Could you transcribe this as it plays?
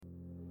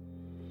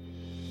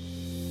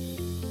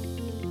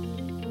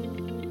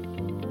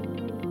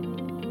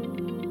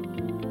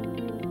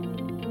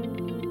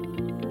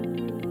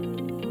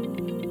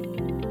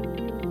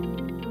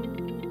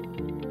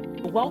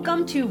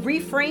Welcome to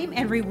Reframe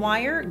and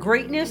Rewire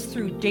Greatness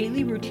Through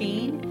Daily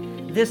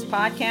Routine. This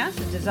podcast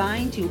is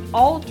designed to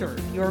alter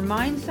your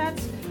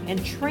mindsets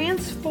and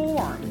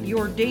transform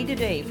your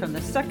day-to-day from the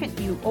second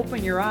you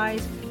open your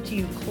eyes to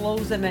you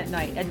close them at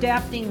night,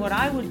 adapting what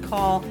I would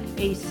call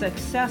a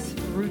success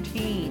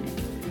routine.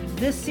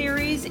 This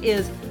series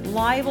is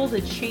liable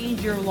to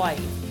change your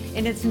life,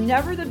 and it's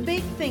never the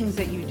big things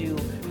that you do,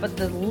 but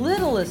the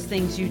littlest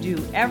things you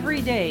do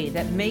every day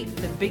that make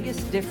the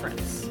biggest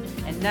difference.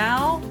 And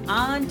now,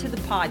 on to the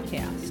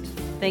podcast.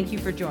 Thank you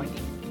for joining.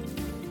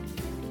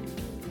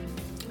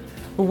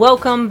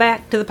 Welcome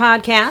back to the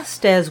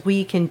podcast as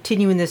we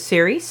continue in this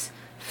series.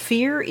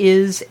 Fear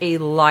is a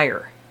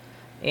liar.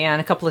 And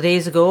a couple of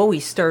days ago,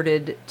 we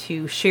started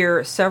to share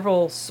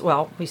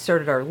we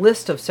started our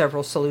list of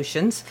several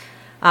solutions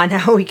on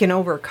how we can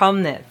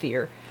overcome that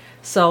fear.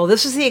 So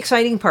this is the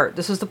exciting part.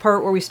 This is the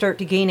part where we start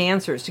to gain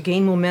answers, to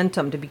gain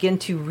momentum, to begin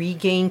to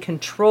regain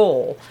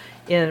control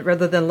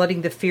rather than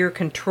letting the fear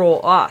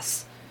control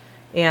us.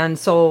 And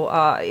so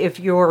if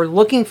you're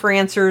looking for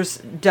answers,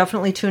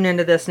 definitely tune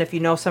into this. And if you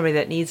know somebody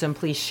that needs them,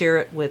 please share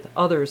it with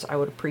others. I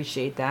would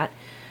appreciate that.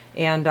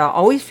 And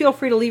always feel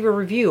free to leave a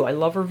review. I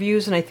love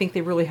reviews, and I think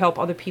they really help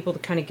other people to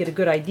kind of get a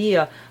good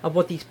idea of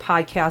what these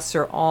podcasts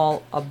are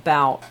all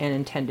about and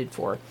intended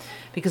for.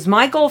 Because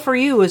my goal for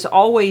you is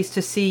always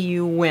to see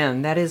you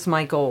win. That is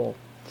my goal.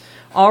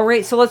 All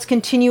right, so let's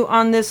continue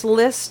on this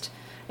list.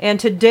 And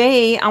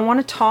today I want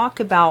to talk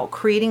about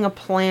creating a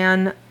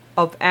plan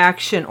of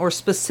action or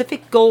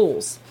specific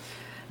goals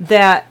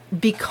that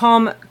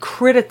become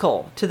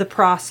critical to the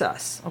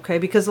process. Okay,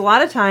 because a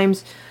lot of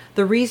times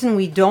the reason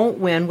we don't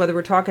win, whether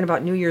we're talking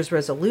about New Year's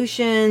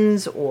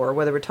resolutions or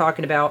whether we're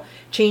talking about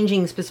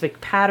changing specific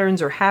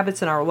patterns or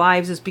habits in our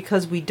lives, is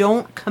because we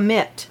don't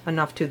commit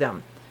enough to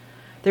them.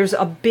 There's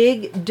a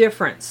big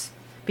difference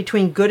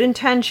between good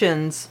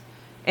intentions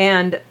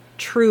and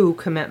true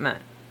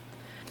commitment.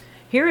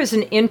 Here is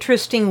an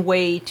interesting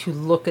way to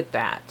look at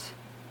that.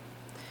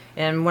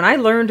 And when I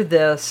learned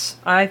this,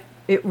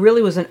 it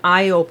really was an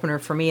eye-opener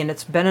for me, and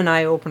it's been an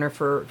eye-opener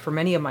for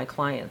many of my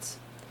clients.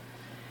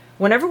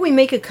 Whenever we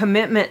make a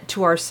commitment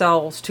to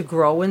ourselves to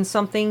grow in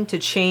something, to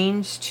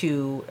change,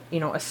 to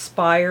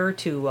aspire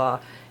to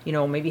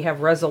maybe have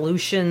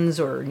resolutions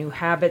or new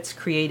habits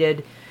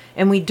created,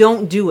 and we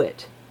don't do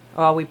it,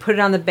 we put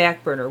it on the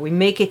back burner. We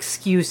make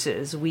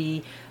excuses.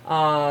 We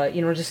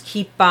just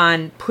keep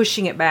on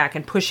pushing it back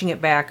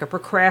or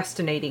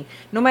procrastinating,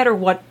 no matter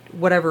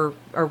whatever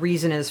our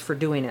reason is for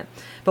doing it.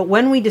 But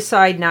when we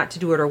decide not to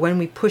do it or when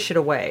we push it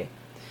away,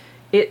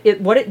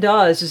 what it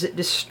does is it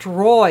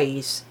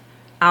destroys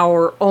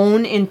our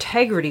own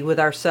integrity with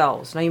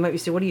ourselves. Now you might be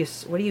saying,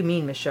 what do you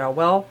mean, Michelle?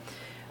 Well,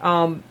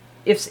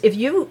 if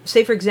you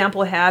say, for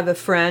example, have a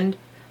friend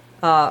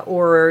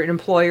or an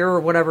employer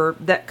or whatever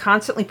that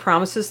constantly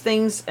promises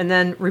things and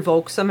then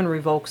revokes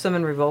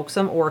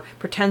them, or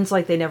pretends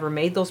like they never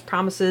made those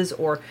promises,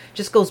 or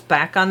just goes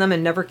back on them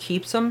and never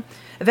keeps them,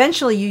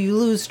 eventually you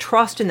lose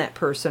trust in that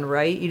person,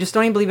 right? You just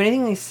don't even believe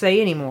anything they say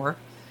anymore.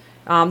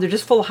 They're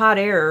just full of hot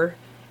air.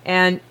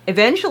 And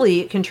eventually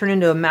it can turn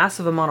into a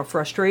massive amount of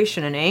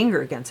frustration and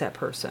anger against that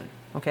person,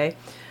 okay?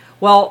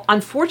 Well,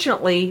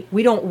 unfortunately,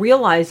 we don't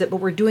realize it, but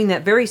we're doing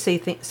that very same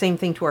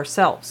thing to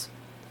ourselves.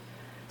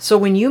 So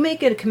when you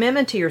make a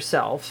commitment to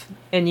yourself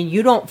and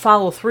you don't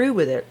follow through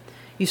with it,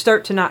 you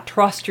start to not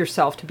trust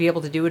yourself to be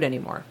able to do it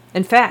anymore.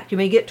 In fact, you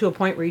may get to a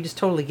point where you just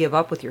totally give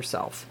up with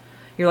yourself.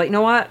 You're like, you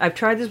know what? I've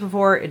tried this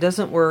before. It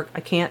doesn't work. I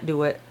can't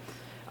do it.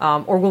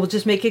 Or we'll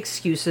just make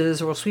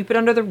excuses, or we'll sweep it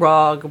under the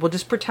rug. We'll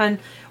just pretend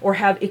or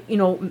have,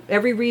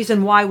 every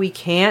reason why we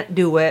can't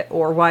do it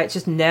or why it's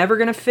just never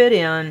going to fit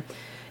in.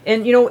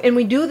 And, and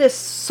we do this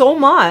so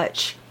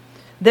much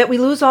that we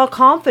lose all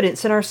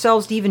confidence in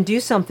ourselves to even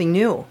do something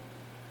new.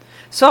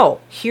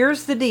 So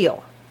here's the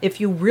deal. If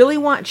you really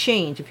want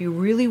change, if you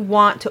really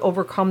want to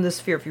overcome this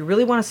fear, if you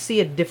really want to see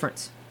a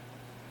difference,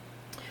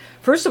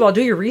 first of all,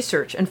 do your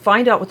research and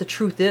find out what the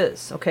truth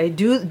is, okay?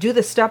 Do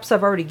the steps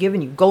I've already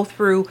given you. Go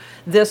through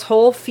this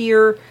whole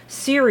fear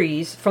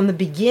series from the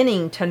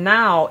beginning to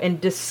now and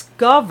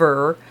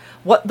discover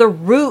what the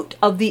root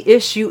of the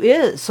issue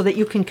is so that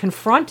you can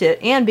confront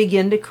it and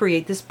begin to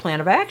create this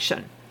plan of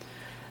action.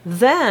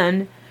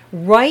 Then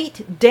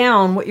write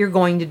down what you're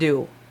going to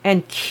do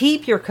and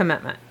keep your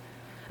commitment.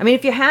 I mean,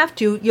 if you have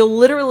to, you'll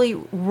literally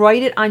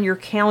write it on your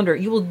calendar.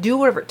 You will do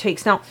whatever it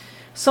takes. Now,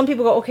 some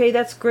people go, okay,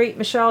 that's great,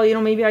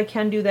 Michelle, maybe I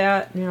can do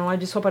that. I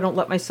just hope I don't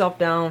let myself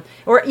down.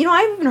 Or,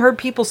 I've even heard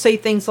people say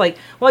things like,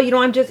 well,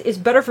 it's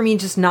better for me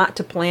just not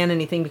to plan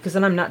anything because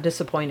then I'm not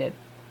disappointed.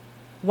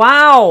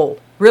 Wow,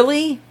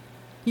 really?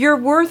 You're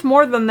worth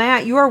more than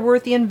that. You are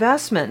worth the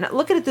investment. Now,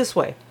 look at it this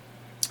way.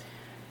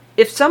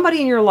 If somebody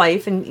in your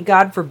life, and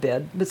God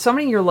forbid, but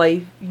somebody in your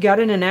life got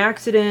in an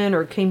accident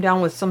or came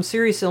down with some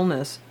serious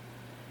illness,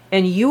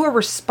 and you were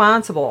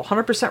responsible,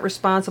 100%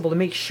 responsible to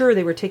make sure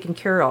they were taken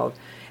care of,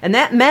 and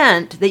that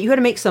meant that you had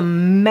to make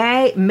some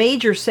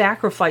major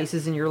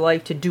sacrifices in your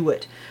life to do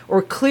it,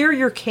 or clear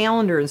your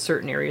calendar in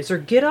certain areas, or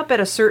get up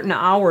at a certain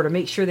hour to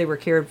make sure they were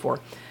cared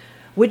for,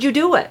 would you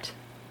do it?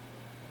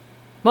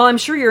 Well, I'm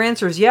sure your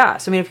answer is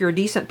yes. I mean, if you're a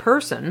decent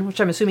person,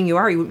 which I'm assuming you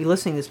are, you wouldn't be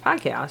listening to this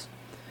podcast,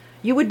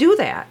 you would do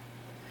that.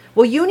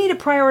 Well, you need to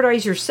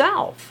prioritize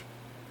yourself.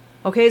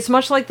 Okay, it's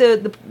much like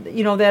the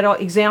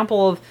that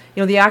example of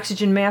the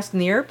oxygen mask in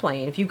the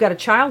airplane. If you've got a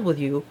child with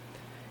you,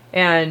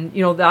 and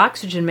the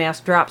oxygen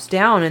mask drops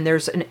down, and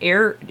there's an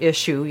air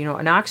issue,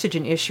 an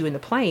oxygen issue in the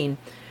plane,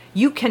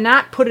 you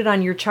cannot put it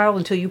on your child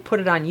until you put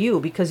it on you,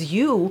 because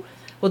you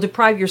will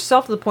deprive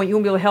yourself to the point you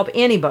won't be able to help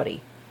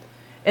anybody.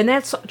 And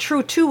that's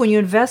true too when you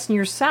invest in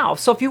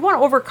yourself. So if you want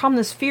to overcome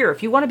this fear,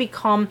 if you want to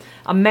become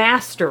a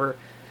master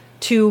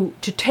to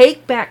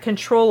take back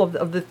control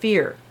of the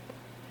fear,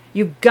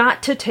 you've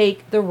got to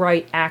take the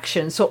right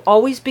action. So it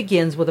always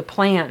begins with a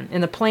plan.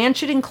 And the plan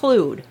should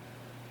include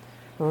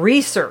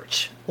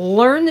research,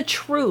 learn the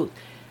truth,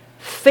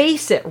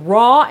 face it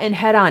raw and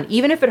head on,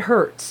 even if it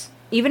hurts,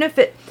 even if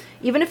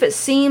it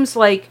seems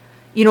like,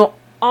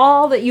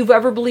 all that you've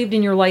ever believed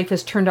in your life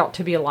has turned out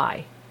to be a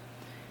lie.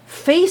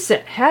 Face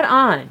it head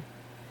on,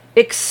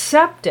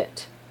 accept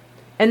it,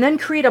 and then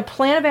create a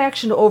plan of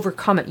action to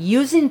overcome it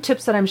using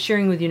tips that I'm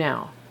sharing with you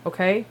now,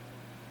 okay?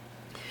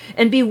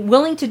 And be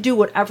willing to do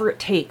whatever it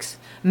takes.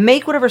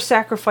 Make whatever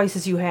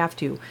sacrifices you have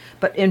to,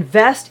 but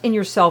invest in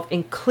yourself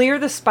and clear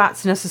the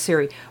spots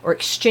necessary, or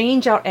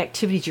exchange out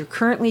activities you're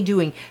currently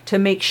doing to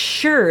make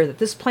sure that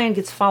this plan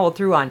gets followed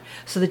through on,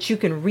 so that you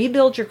can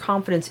rebuild your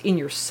confidence in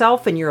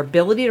yourself and your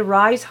ability to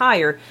rise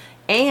higher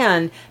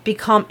and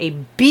become a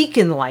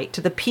beacon light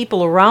to the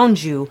people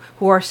around you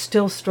who are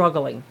still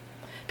struggling.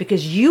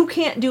 Because you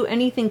can't do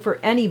anything for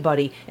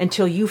anybody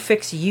until you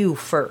fix you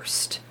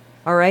first.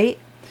 All right?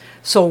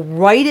 So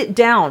write it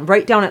down.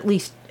 Write down at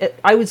least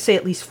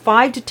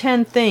 5 to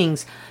 10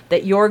 things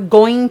that you're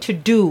going to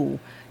do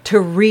to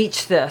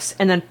reach this,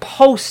 and then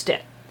post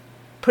it.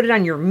 Put it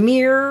on your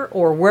mirror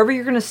or wherever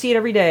you're going to see it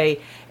every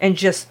day, and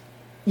just,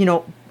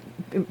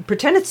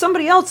 pretend it's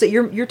somebody else that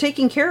you're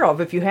taking care of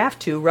if you have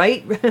to,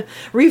 right?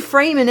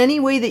 Reframe in any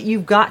way that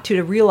you've got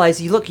to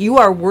realize, you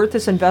are worth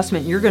this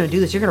investment. You're going to do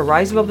this. You're going to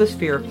rise above this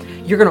fear.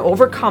 You're going to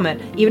overcome it.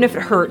 Even if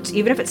it hurts,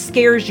 even if it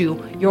scares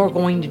you, you're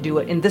going to do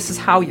it. And this is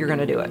how you're going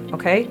to do it,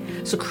 okay?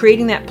 So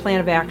creating that plan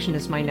of action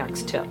is my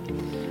next tip.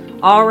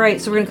 All right,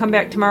 so we're going to come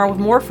back tomorrow with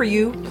more for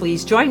you.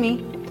 Please join me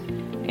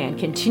and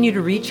continue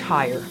to reach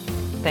higher.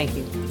 Thank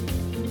you.